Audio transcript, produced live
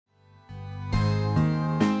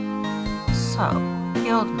So,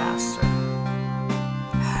 Guildmaster,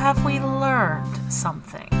 have we learned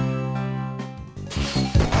something?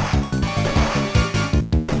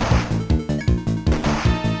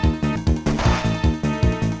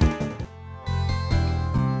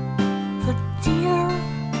 The deer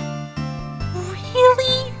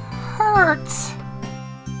really hurts.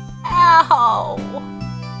 Ow!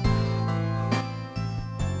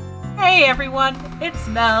 Hey everyone, it's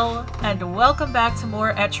Mel, and welcome back to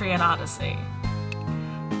more Etrian Odyssey.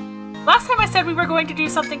 Last time I said we were going to do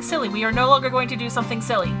something silly. We are no longer going to do something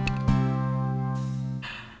silly.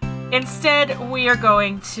 Instead, we are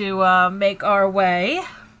going to make our way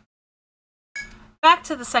back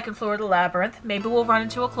to the second floor of the labyrinth. Maybe we'll run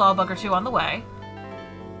into a claw bug or two on the way.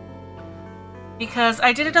 Because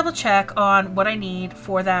I did a double check on what I need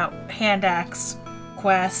for that hand axe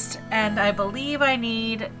quest, and I believe I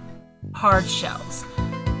need hard shells.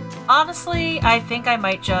 Honestly, I think I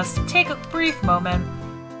might just take a brief moment,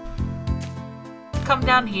 come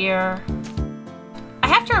down here. I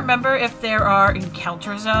have to remember if there are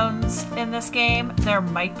encounter zones in this game. There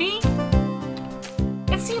might be.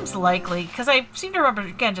 It seems likely, because I seem to remember,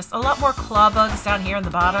 again, just a lot more claw bugs down here in the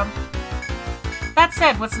bottom. That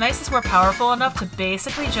said, what's nice is we're powerful enough to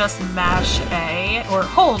basically just mash A, or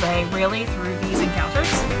hold A, really, through these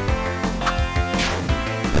encounters.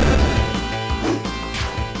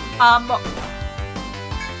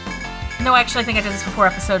 No, actually, I think I did this before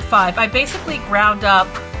episode 5. I basically ground up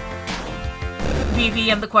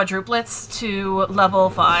VV and the quadruplets to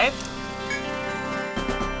level 5.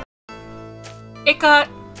 It got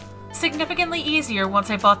significantly easier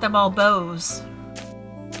once I bought them all bows.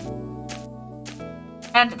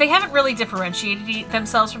 And they haven't really differentiated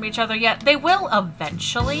themselves from each other yet. They will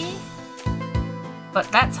eventually,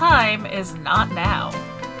 but that time is not now.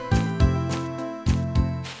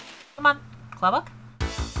 Come on, Clawbug.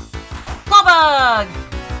 Clawbug!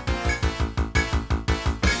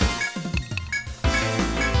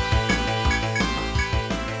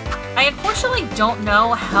 I unfortunately don't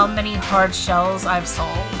know how many hard shells I've sold.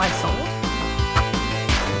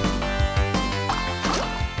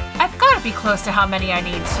 I've got to be close to how many I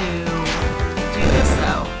need to do this,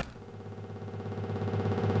 though.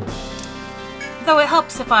 Though it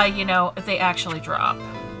helps if I, if they actually drop.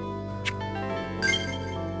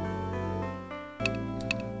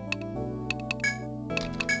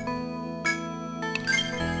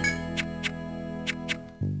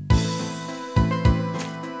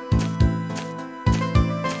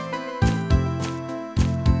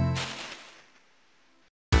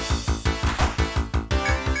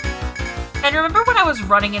 And remember when I was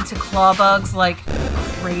running into claw bugs like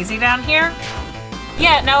crazy down here?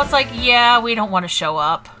 Yeah, now it's like, yeah, we don't want to show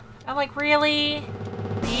up. I'm like, really?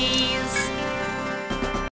 These?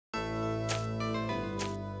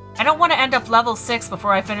 I don't want to end up level 6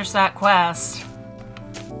 before I finish that quest.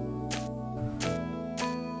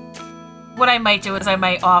 What I might do is I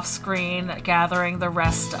might off-screen gathering the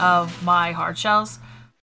rest of my hard shells.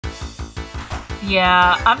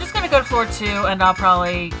 Yeah, I'm just gonna go to floor 2 and I'll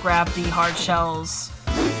probably grab the hard shells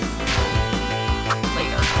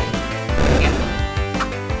later. Yeah.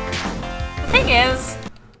 The thing is,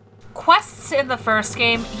 quests in the first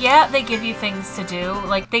game, yeah, they give you things to do.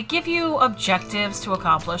 Like, they give you objectives to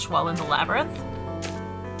accomplish while in the labyrinth.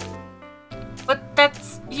 But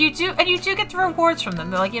you do get the rewards from them.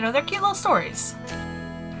 They're like, they're cute little stories.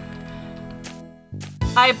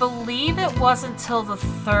 I believe it wasn't until the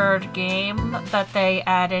third game that they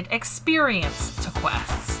added experience to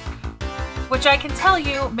quests, which I can tell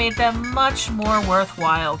you made them much more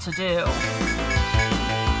worthwhile to do.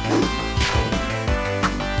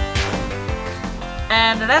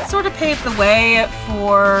 And that sort of paved the way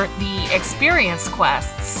for the experience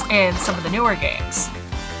quests in some of the newer games.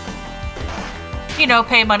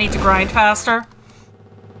 Pay money to grind faster.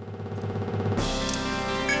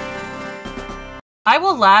 I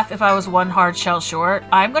will laugh if I was one hard shell short.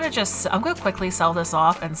 I'm gonna quickly sell this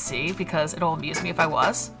off and see, because it'll amuse me if I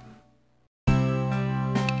was.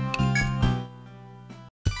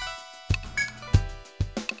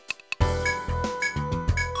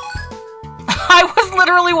 I was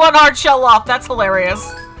literally one hard shell off. That's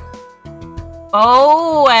hilarious.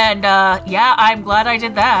 Oh, and yeah, I'm glad I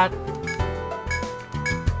did that.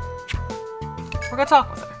 We're gonna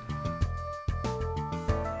talk with her.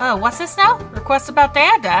 Oh, what's this now? Request about the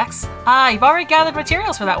hand axe? Ah, you've already gathered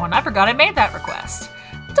materials for that one. I forgot I made that request.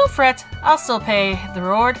 Don't fret. I'll still pay the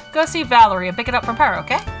reward. Go see Valerie and pick it up from her,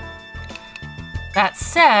 okay? That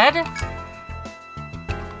said...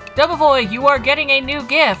 Doughboy, you are getting a new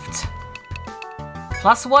gift.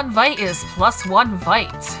 +1 vite is +1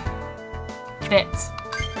 vite. Fit.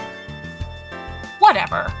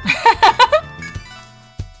 Whatever.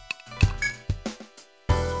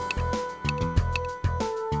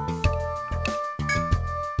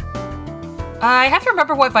 I have to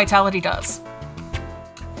remember what Vitality does.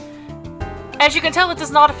 As you can tell, it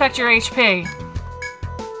does not affect your HP.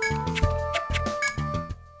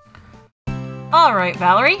 Alright,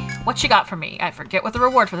 Valerie. What you got for me? I forget what the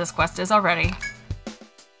reward for this quest is already.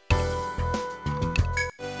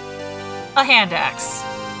 A hand axe.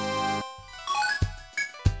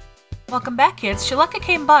 Welcome back, kids. Shaleka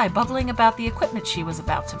came by, bubbling about the equipment she was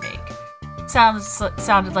about to make.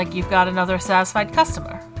 Sounded like you've got another satisfied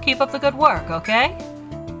customer. Keep up the good work, okay?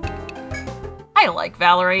 I like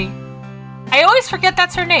Valerie. I always forget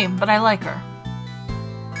that's her name, but I like her.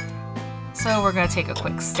 So we're gonna take a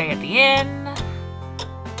quick stay at the inn.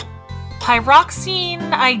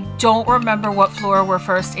 Pyroxene, I don't remember what floor we're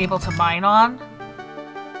first able to mine on.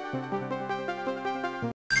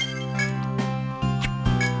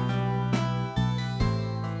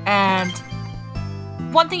 And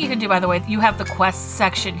one thing you can do, by the way, you have the quest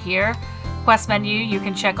section here. Quest menu, you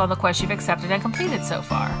can check on the quests you've accepted and completed so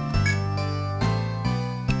far.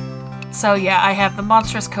 So yeah, I have the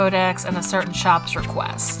Monstrous Codex and a certain shop's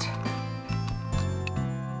request.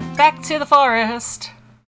 Back to the forest!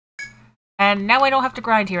 And now I don't have to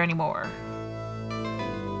grind here anymore.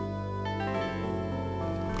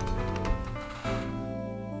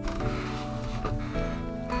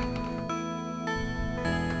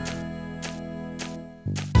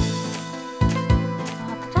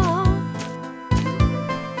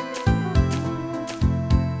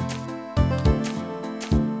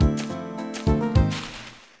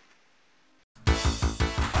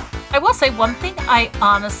 I will say one thing I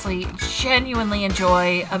honestly, genuinely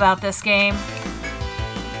enjoy about this game.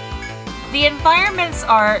 The environments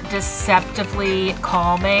are deceptively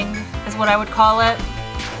calming, is what I would call it.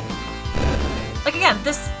 Like again,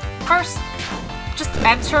 this first, just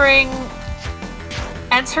entering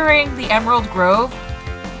the Emerald Grove,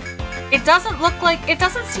 it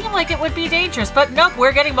doesn't seem like it would be dangerous, but nope,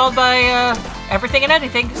 we're getting mauled by everything and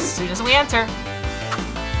anything as soon as we enter.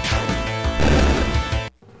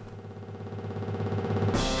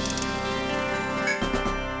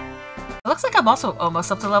 It looks like I'm also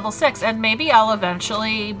almost up to level 6, and maybe I'll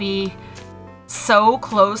eventually be so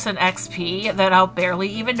close in XP that I'll barely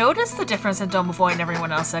even notice the difference in Domovoy and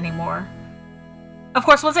everyone else anymore. Of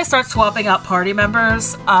course, once I start swapping out party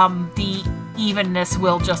members, the evenness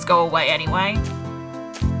will just go away anyway.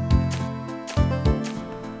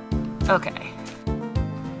 Okay.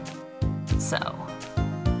 So,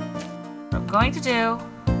 what I'm going to do...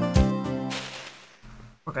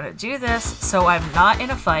 We're gonna do this so I'm not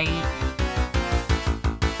in a fight.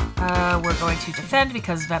 We're going to defend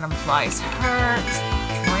because Venom Fly's hurt.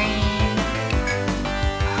 Drain.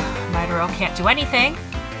 Nidorel can't do anything.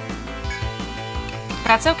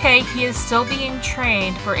 That's okay, he is still being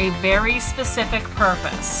trained for a very specific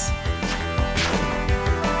purpose.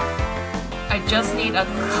 I just need a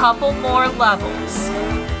couple more levels.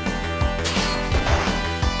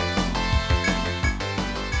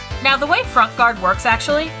 Now, the way Front Guard works,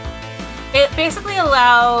 actually, it basically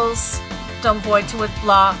allows Domovoid to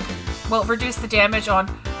reduce the damage on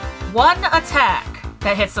one attack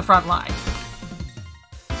that hits the front line.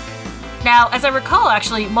 Now, as I recall,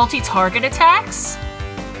 actually, multi-target attacks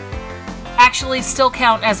actually still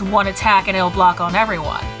count as one attack and it'll block on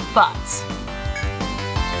everyone, but...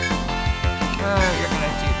 you're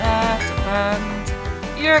gonna do that,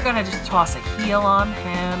 defend. You're gonna just toss a heal on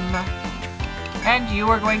him. And you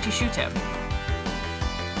are going to shoot him.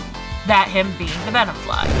 That him being the Venom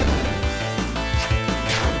Fly.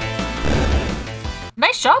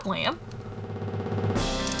 Nice job, Liam.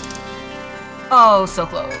 Oh, so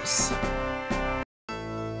close.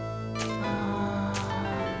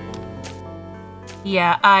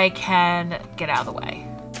 Yeah, I can get out of the way.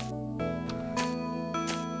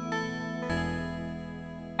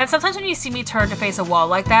 And sometimes when you see me turn to face a wall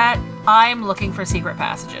like that, I'm looking for secret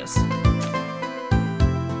passages.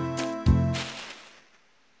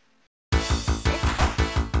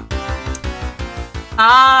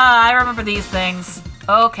 Ah, I remember these things.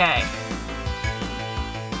 Okay.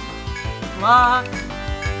 Lock.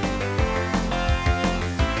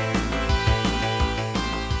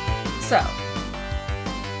 So.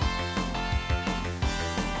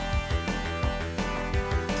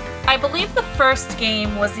 I believe the first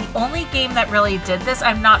game was the only game that really did this.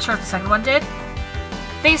 I'm not sure if the second one did.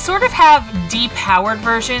 They sort of have depowered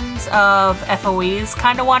versions of FOEs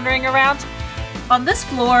kind of wandering around. On this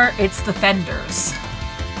floor, it's the Fenders.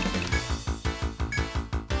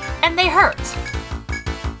 And they hurt.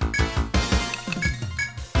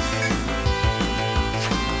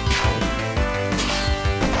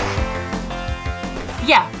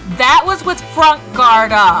 that was with front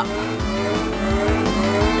guard up.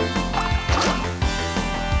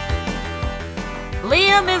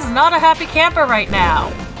 Liam is not a happy camper right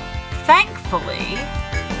now. Thankfully.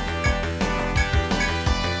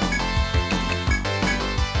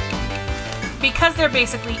 Because they're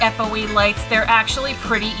basically FOE lights, they're actually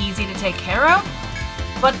pretty easy to take care of.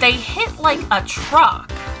 But they hit like a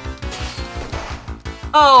truck.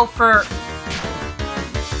 Oh, for...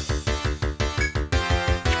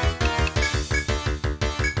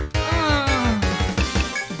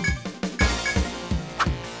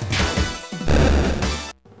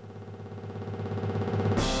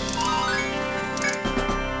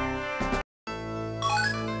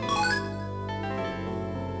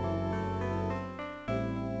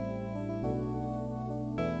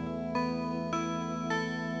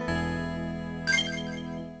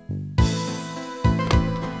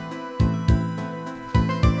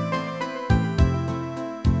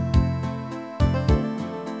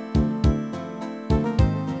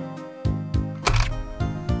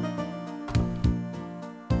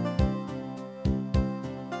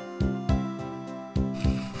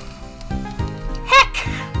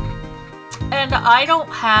 And I don't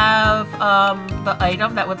have the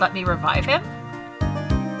item that would let me revive him.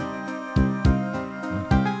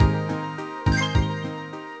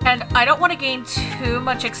 And I don't want to gain too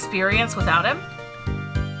much experience without him.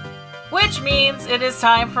 Which means it is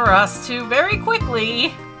time for us to very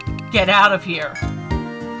quickly get out of here.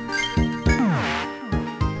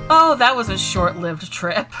 Oh, that was a short-lived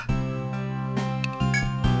trip.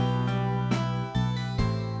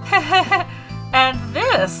 And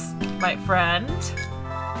this, my friend,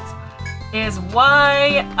 is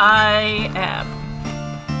why I am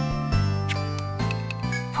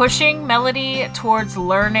pushing Melody towards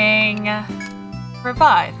learning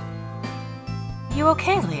revive. You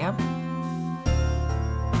okay, Liam?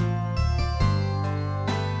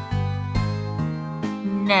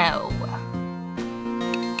 No.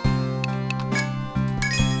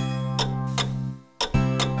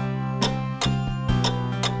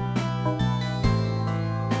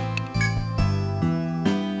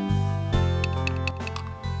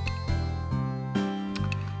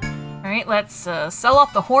 Alright, let's sell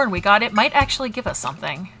off the horn we got. It might actually give us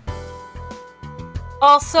something.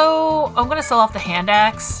 Also, I'm going to sell off the hand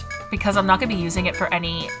axe because I'm not going to be using it for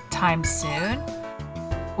any time soon.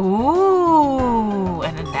 Ooh,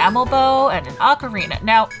 an enamel bow and an ocarina.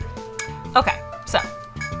 Now, okay, so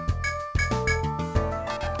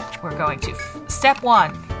we're going to step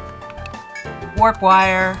 1, warp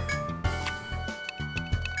wire.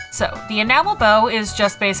 So, the enamel bow is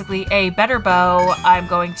just basically a better bow. I'm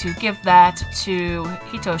going to give that to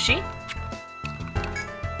Hitoshi.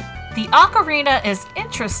 The ocarina is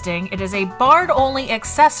interesting. It is a bard-only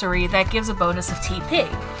accessory that gives a bonus of TP.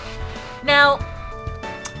 Now,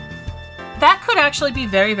 that could actually be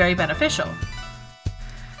very, very beneficial.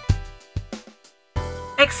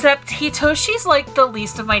 Except Hitoshi's like the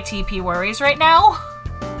least of my TP worries right now.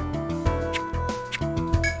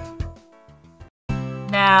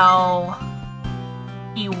 Now,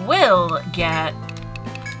 he will get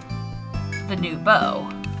the new bow.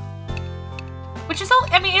 Which is,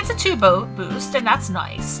 I mean, it's a 2-bow boost, and that's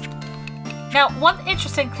nice. Now, one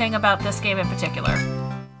interesting thing about this game in particular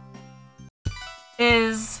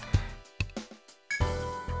is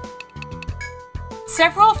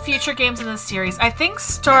several future games in this series, I think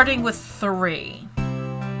starting with 3,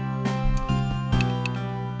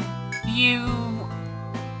 you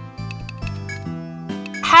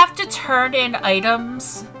have to turn in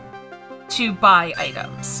items to buy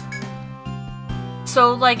items.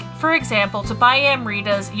 So, like, for example, to buy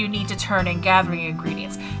Amritas, you need to turn in gathering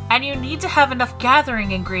ingredients. And you need to have enough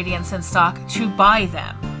gathering ingredients in stock to buy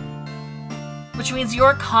them. Which means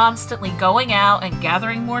you're constantly going out and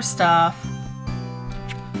gathering more stuff.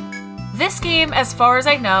 This game, as far as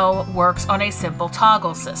I know, works on a simple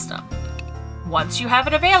toggle system. Once you have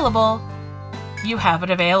it available, you have it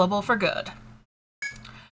available for good.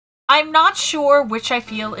 I'm not sure which I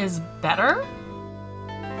feel is better.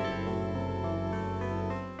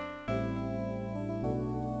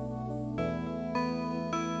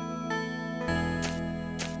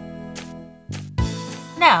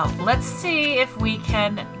 Now, let's see if we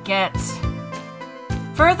can get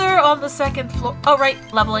further on the second floor. Oh, right,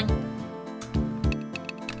 leveling.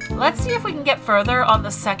 Let's see if we can get further on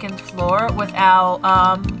the second floor without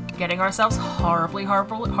getting ourselves horribly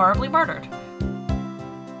murdered.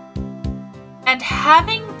 And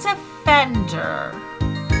having Defender.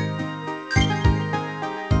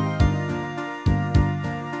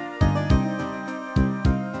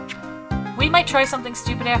 We might try something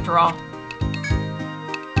stupid after all.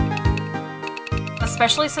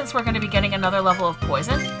 especially since we're going to be getting another level of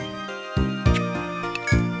poison.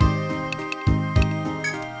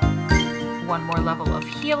 One more level of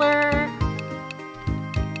healer.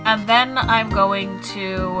 And then I'm going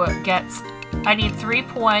to get... I need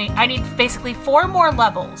I need basically 4 more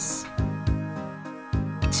levels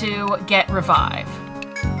to get revive.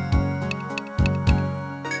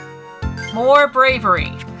 More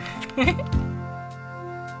bravery.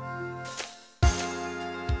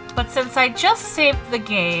 But since I just saved the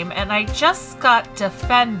game and I just got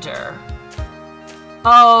Defender...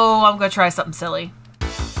 Oh, I'm gonna try something silly.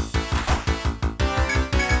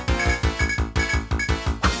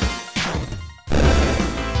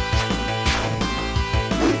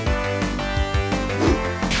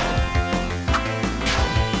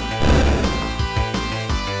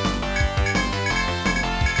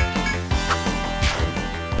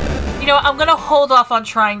 You know, I'm gonna hold off on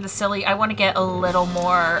trying the silly. I want to get a little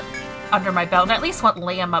more under my belt, and at least want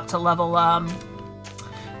Liam up to level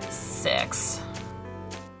 6.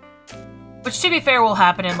 Which, to be fair, will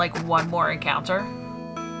happen in like 1 more encounter.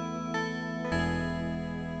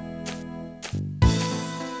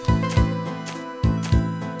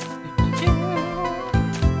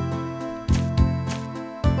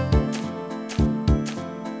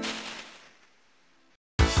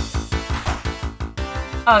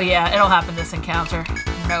 Oh yeah, it'll happen this encounter.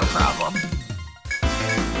 No problem.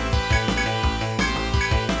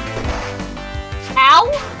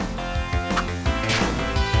 Ow!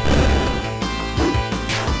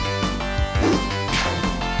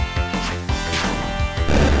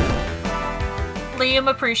 Liam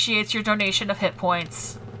appreciates your donation of hit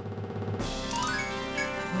points.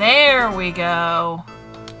 There we go.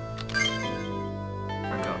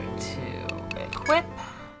 We're going to equip.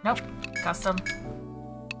 Nope. Custom.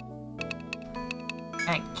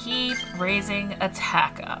 And keep raising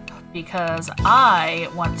attack up, because I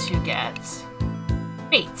want to get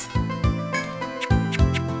bait.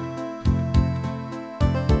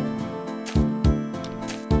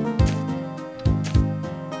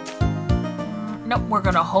 Nope, we're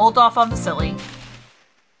gonna hold off on the silly.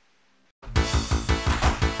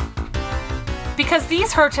 Because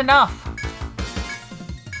these hurt enough.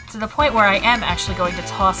 To the point where I am actually going to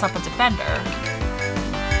toss up a defender.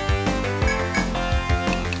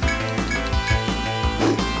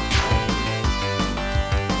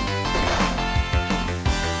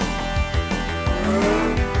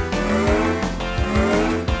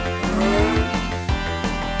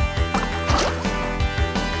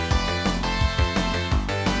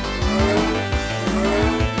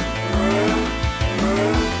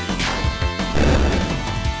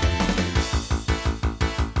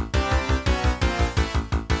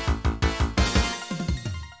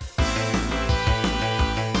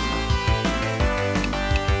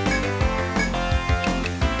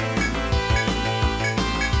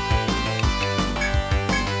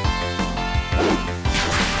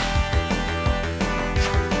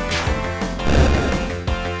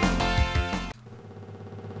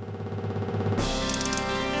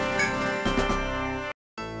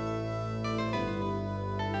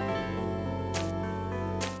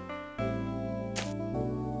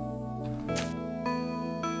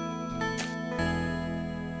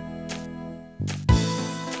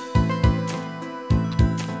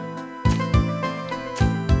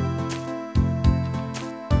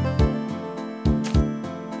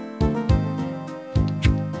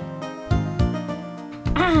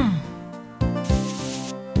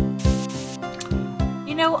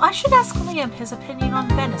 I should ask Liam his opinion on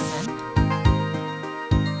venison.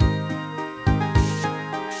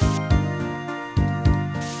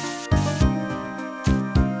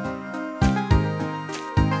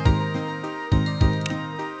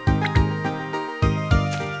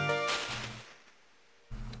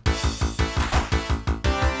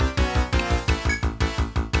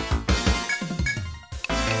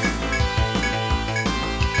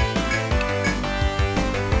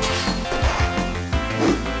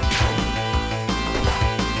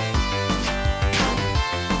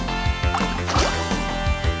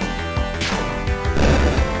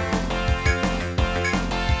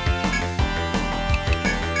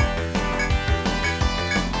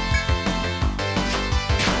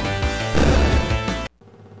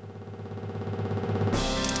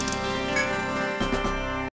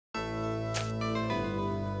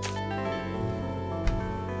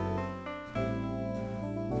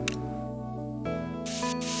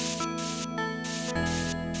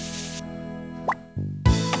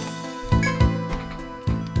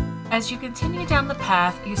 As you continue down the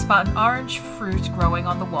path, you spot an orange fruit growing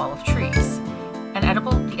on the wall of trees.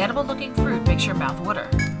 The edible-looking fruit makes your mouth water.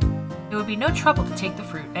 It would be no trouble to take the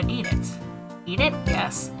fruit and eat it. Eat it?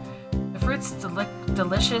 Yes. The fruit's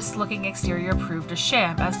delicious-looking exterior proved a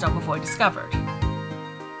sham, as Domovoy discovered.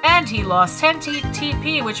 And he lost 10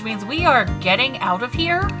 TP, which means we are getting out of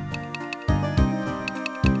here?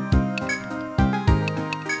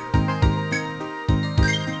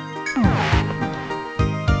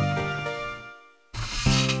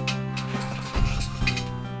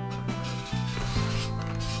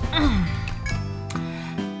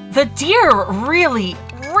 The deer really,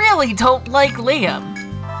 really don't like Liam.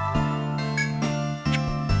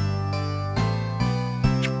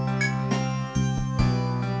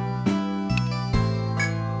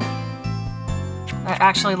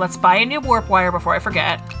 Actually, let's buy a new warp wire before I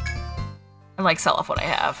forget. And, like, sell off what I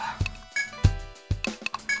have.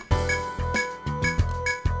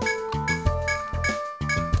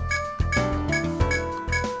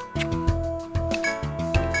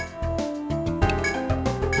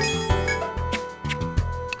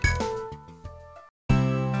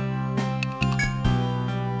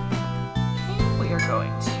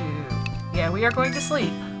 We are going to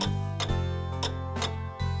sleep.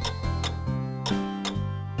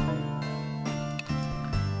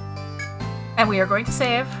 And we are going to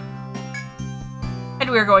save.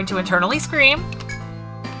 And we are going to internally scream.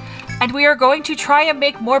 And we are going to try and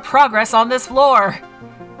make more progress on this floor.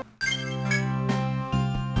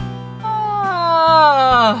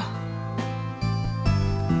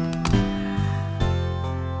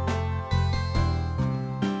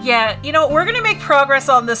 Yeah, you know, we're gonna make progress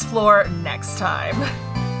on this floor next time.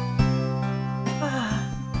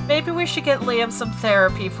 Maybe we should get Liam some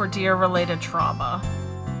therapy for deer-related trauma.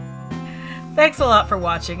 Thanks a lot for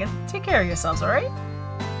watching, and take care of yourselves, alright?